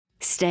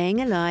Staying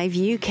Alive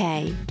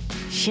UK.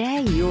 Share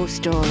your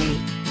story.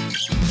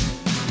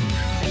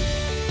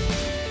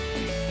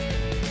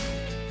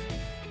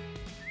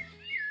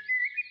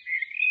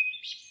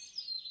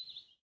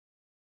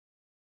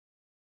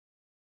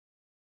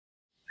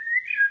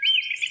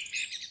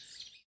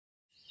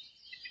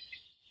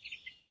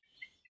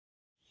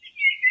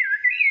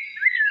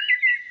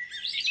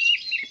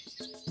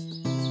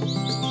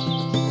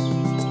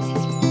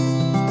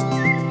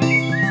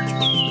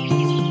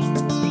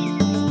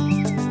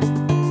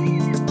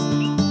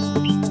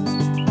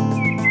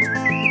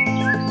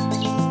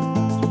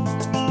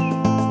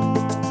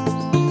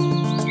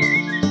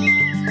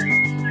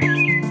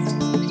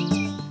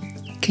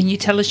 Can you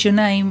tell us your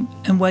name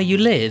and where you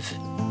live?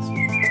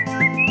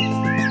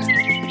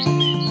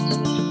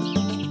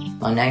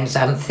 My name's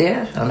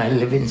Anthea and I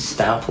live in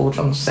Stourport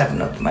on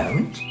 7 at the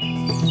moment.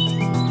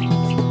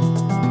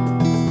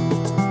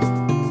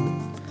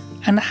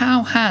 And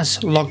how has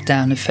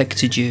lockdown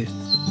affected you?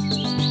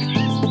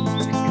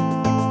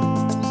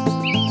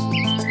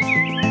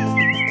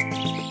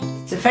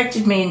 It's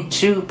affected me in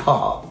two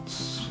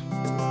parts.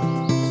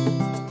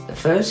 The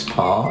first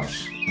part,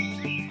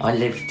 I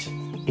lived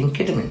in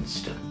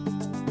Kidderminster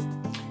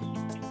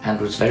and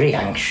was very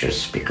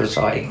anxious because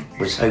I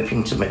was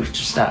hoping to move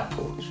to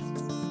Stourport,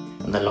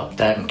 and the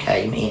lockdown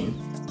came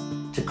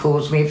in to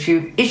cause me a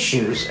few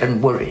issues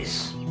and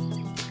worries.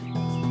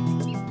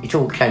 It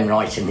all came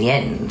right in the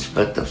end,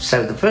 but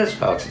so the first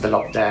part of the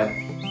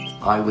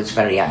lockdown I was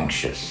very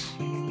anxious.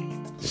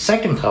 The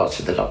second part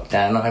of the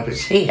lockdown I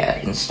was here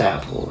in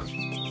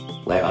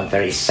Stourport, where I'm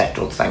very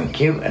settled,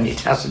 thank you, and it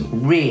hasn't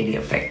really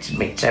affected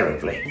me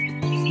terribly.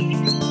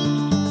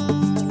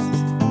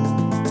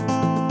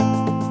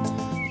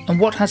 And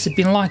what has it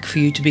been like for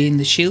you to be in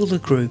the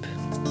shielded group?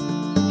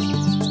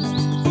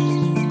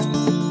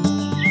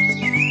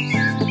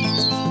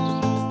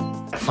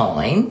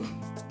 Fine.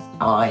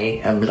 I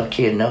am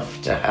lucky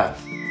enough to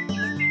have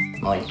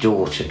my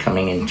daughter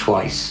coming in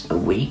twice a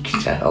week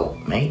to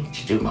help me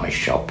to do my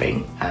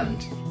shopping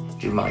and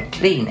do my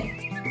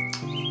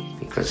cleaning,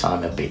 because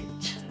I'm a bit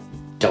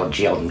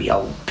dodgy on the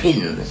old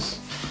pins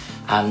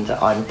and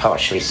I'm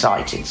partially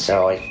sighted,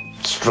 so I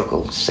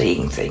struggle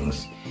seeing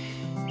things.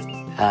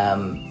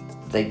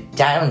 The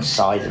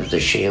downside of the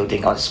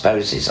shielding, I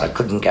suppose, is I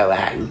couldn't go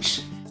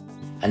out.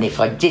 And if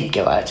I did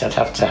go out, I'd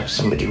have to have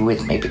somebody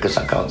with me because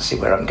I can't see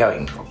where I'm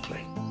going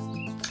properly.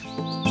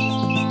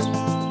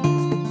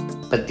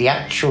 But the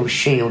actual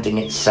shielding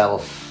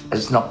itself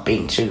has not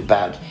been too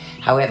bad.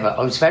 However,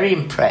 I was very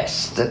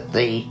impressed that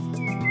the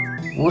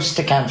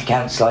Worcester County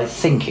Council, I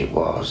think it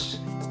was,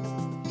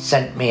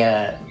 sent me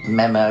a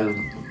memo,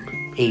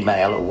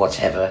 email or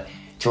whatever,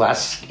 to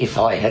ask if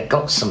I had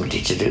got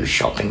somebody to do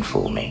shopping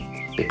for me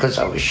because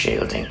I was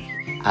shielding,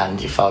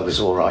 and if I was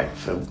all right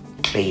for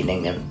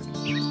cleaning and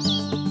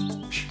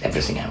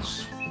everything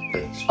else.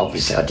 But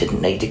obviously I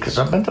didn't need it because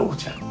I'm a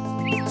daughter.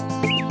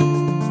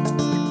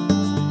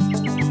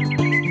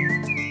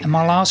 And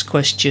my last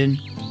question,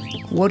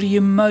 what are you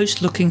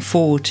most looking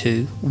forward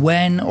to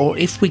when or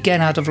if we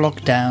get out of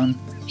lockdown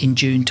in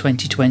June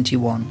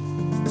 2021?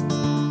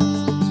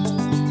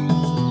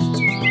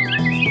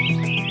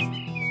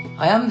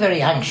 I am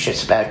very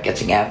anxious about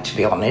getting out, to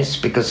be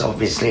honest, because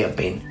obviously I've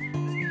been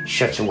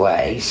shut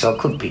away, so I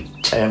could be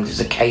termed as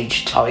a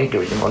caged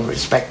tiger in one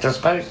respect, I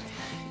suppose,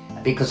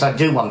 because I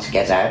do want to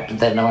get out, but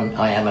then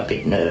I am a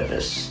bit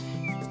nervous.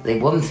 The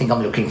one thing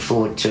I'm looking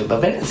forward to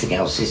above anything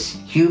else is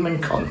human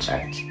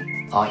contact,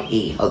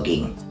 i.e.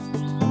 hugging.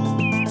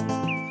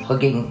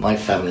 Hugging my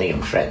family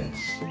and friends,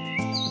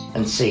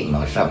 and seeing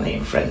my family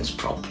and friends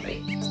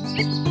properly.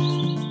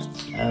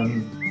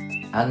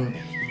 And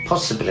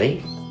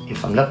possibly,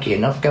 if I'm lucky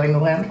enough, going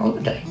away on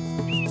holiday.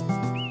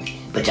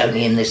 But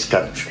only in this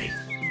country.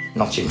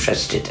 Not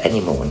interested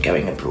anymore in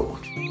going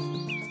abroad.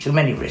 Too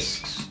many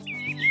risks.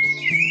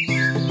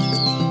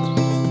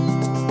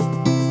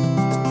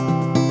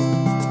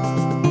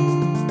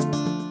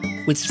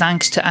 With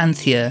thanks to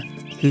Anthea,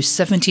 who's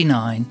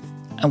 79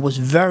 and was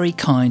very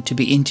kind to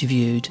be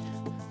interviewed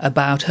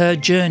about her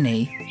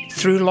journey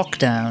through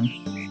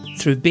lockdown,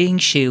 through being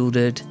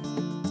shielded,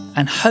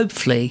 and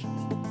hopefully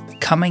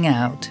coming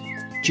out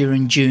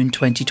during June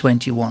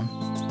 2021.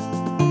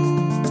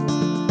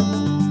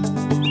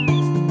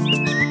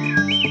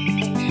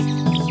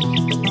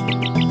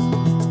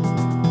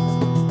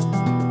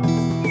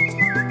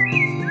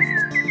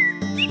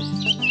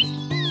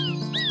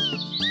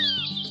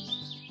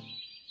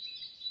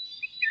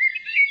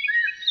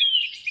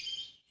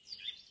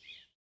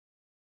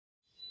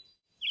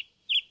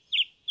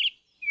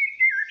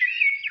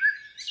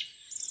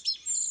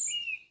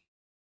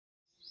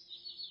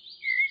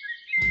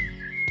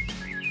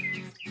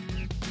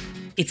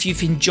 If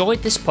you've enjoyed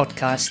this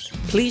podcast,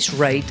 please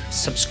rate,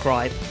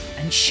 subscribe,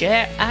 and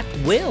share at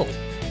will.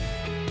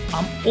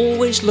 I'm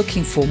always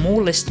looking for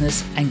more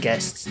listeners and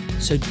guests,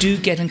 so do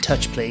get in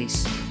touch,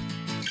 please.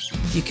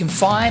 You can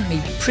find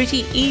me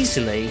pretty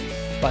easily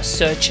by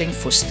searching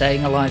for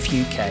Staying Alive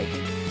UK.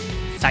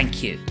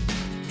 Thank you.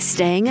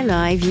 Staying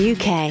Alive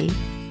UK.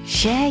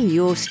 Share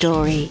your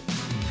story.